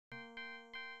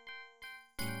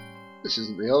This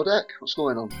isn't the old deck. What's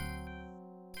going on?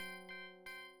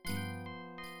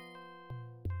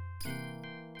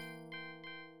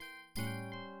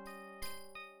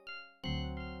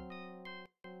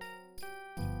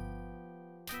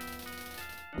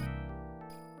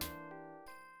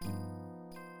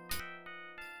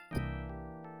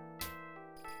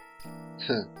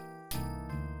 Huh.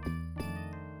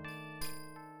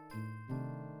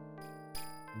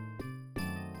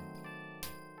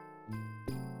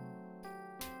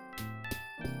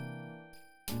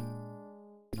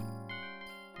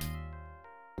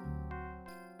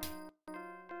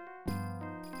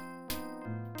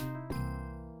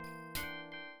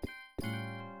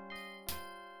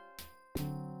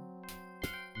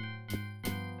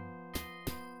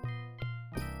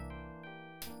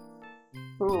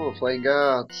 Oh, flying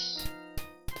guards.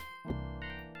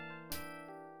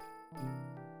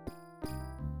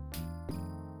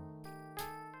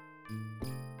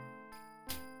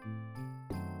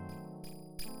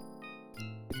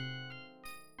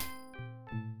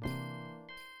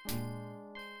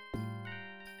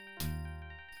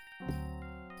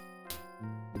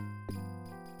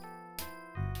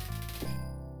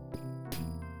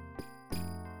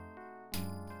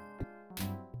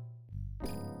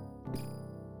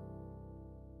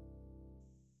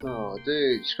 Oh,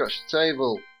 dude, you scratched the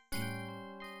table.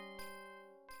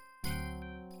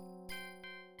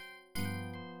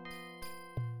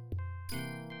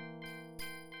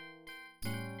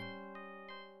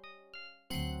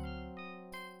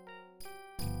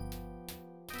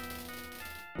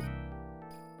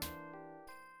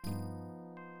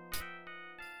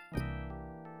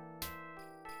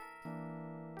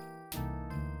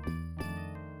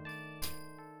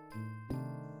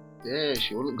 Yeah,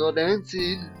 she wouldn't go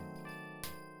dancing.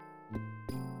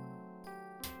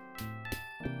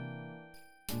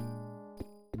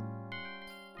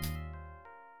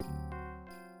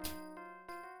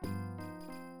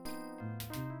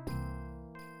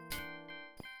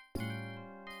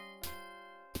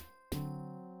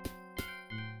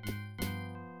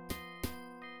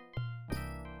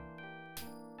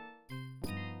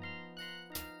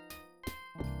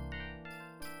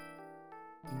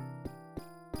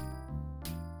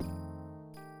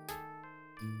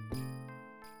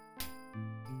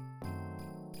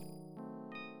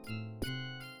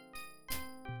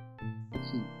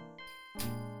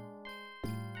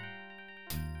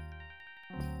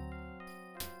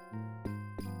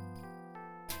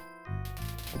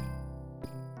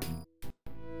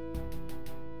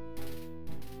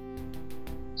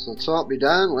 So top me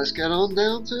down, let's get on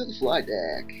down to the flight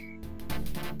deck.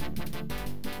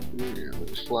 Yeah,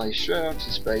 let's fly straight out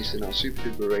to space in our Super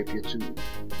Duper Rapier 2.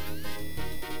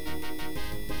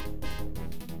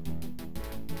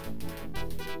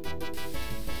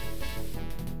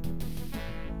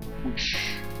 Whoosh.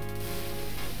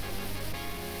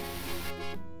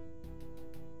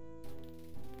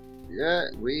 Yeah,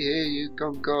 we hear you,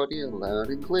 Concordia, loud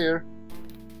and clear.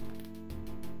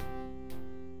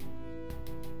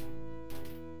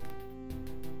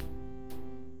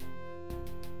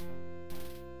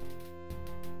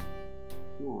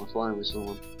 Oh, I'm flying with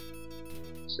someone.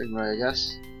 Stingray, I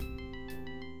guess.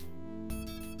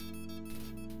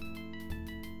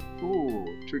 Ooh,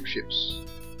 troop ships.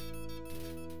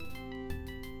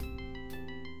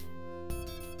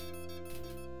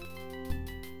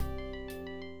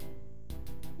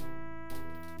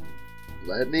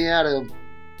 Let me at him.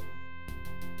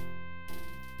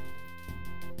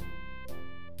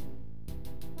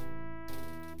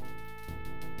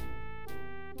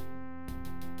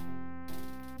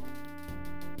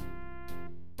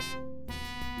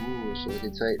 Ooh, so we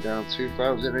can take down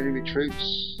 2,000 enemy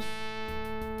troops.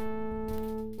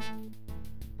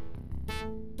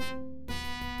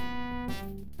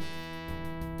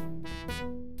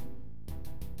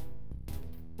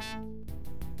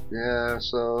 Yeah,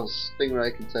 so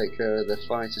Stingray can take care of the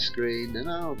fighter screen, and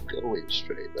I'll go in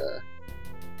straight there.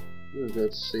 We're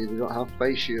good to see they don't have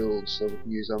face shields, so we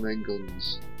can use our main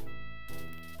guns.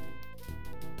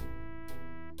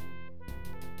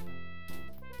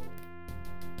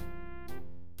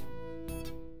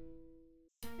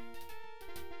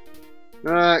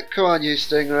 Right, come on you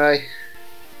Stingray.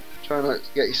 Try not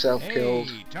to get yourself killed.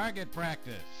 Hey, target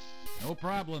practice. No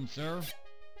problem, sir.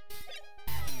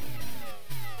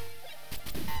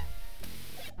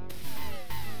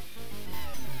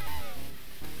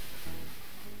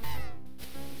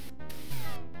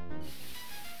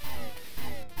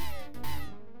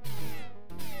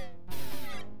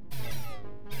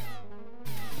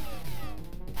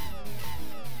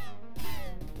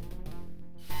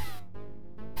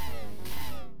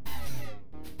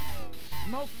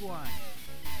 Smoked one.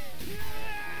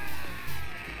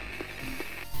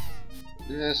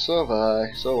 Yeah, so have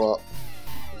I. So what?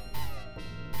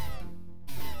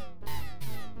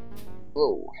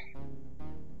 Whoa.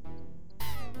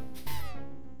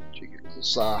 Cheeky little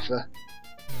Safa.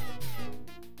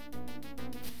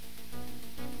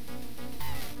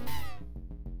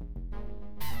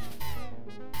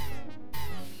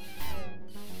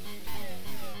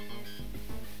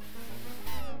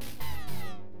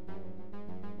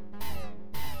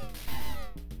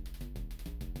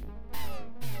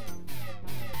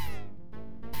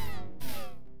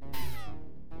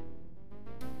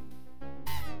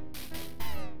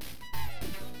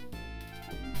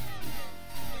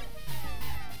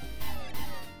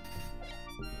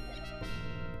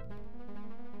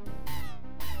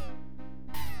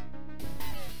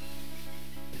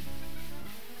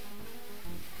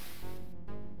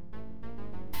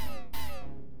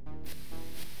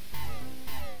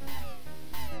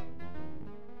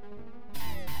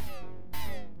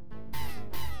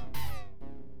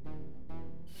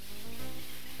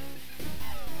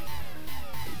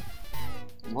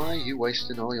 Why are you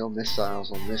wasting all your missiles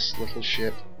on this little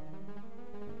ship?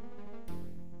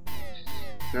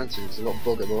 Granted, it's a lot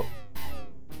bugger,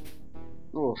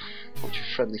 but... Oof, bunch of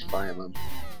friendly firemen.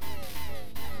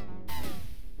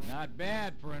 Not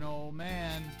bad for an old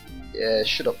man. Yeah,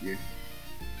 shut up, you.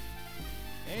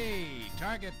 Hey,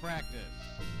 target practice.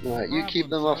 Right, No you keep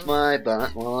them problem, off sir. my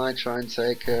back while I try and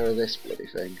take care of this bloody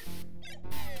thing.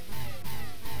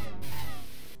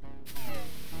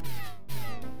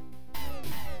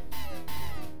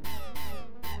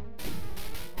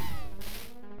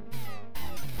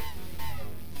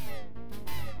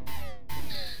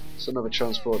 It's another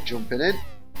transport jumping in.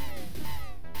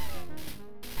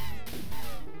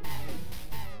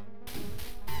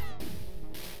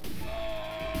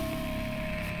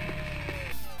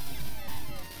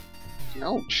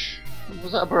 Ouch.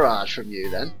 Was that a barrage from you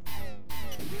then?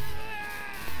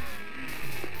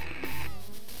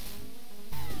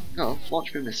 Oh,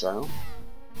 launch me missile.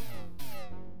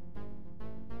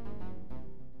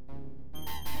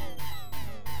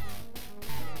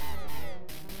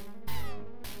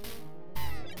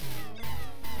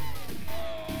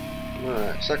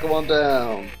 Right, second one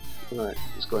down. Right,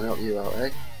 let's go and help you out, eh?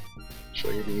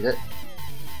 Sure you need it.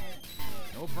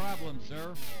 No problem,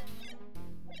 sir.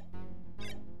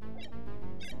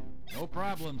 No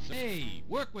problem, sir. Hey,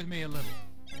 work with me a little.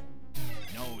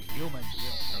 No humans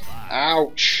will survive.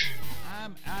 Ouch!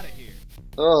 I'm out of here.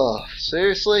 Oh,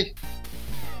 seriously?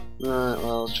 Right,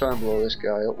 well, let's try and blow this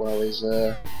guy up while he's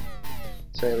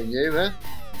tailing you, eh?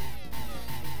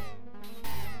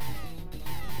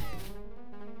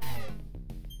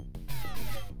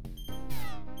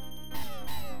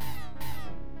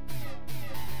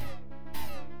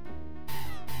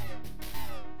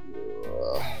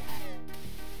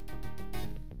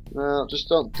 Well, just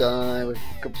don't die, we've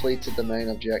completed the main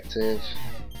objective.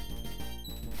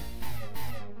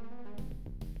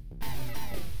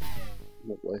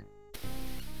 Lovely.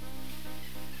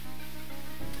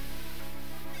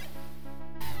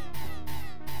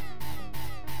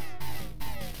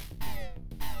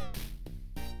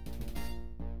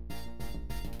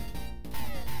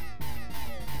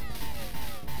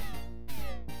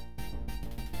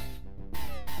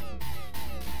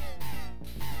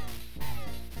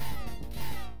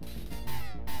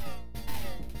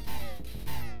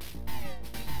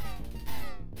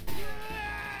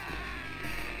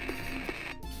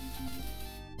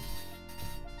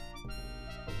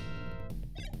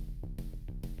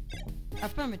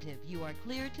 Affirmative, you are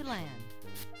clear to land.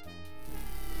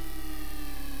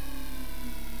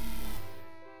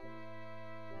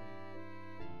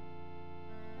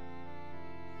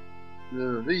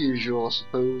 The usual, I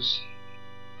suppose.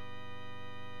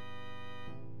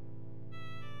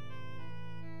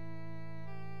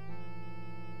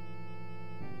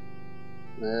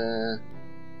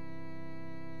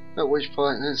 At which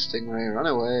point then Stingray ran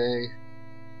away.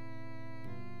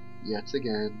 Yet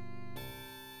again.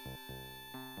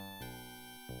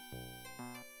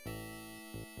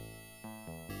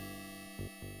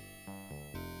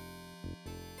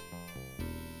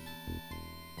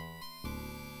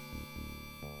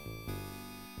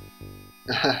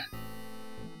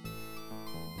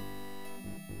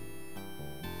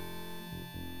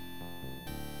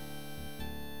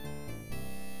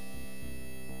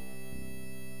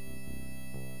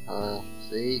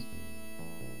 See?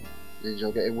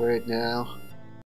 Ninja getting worried now.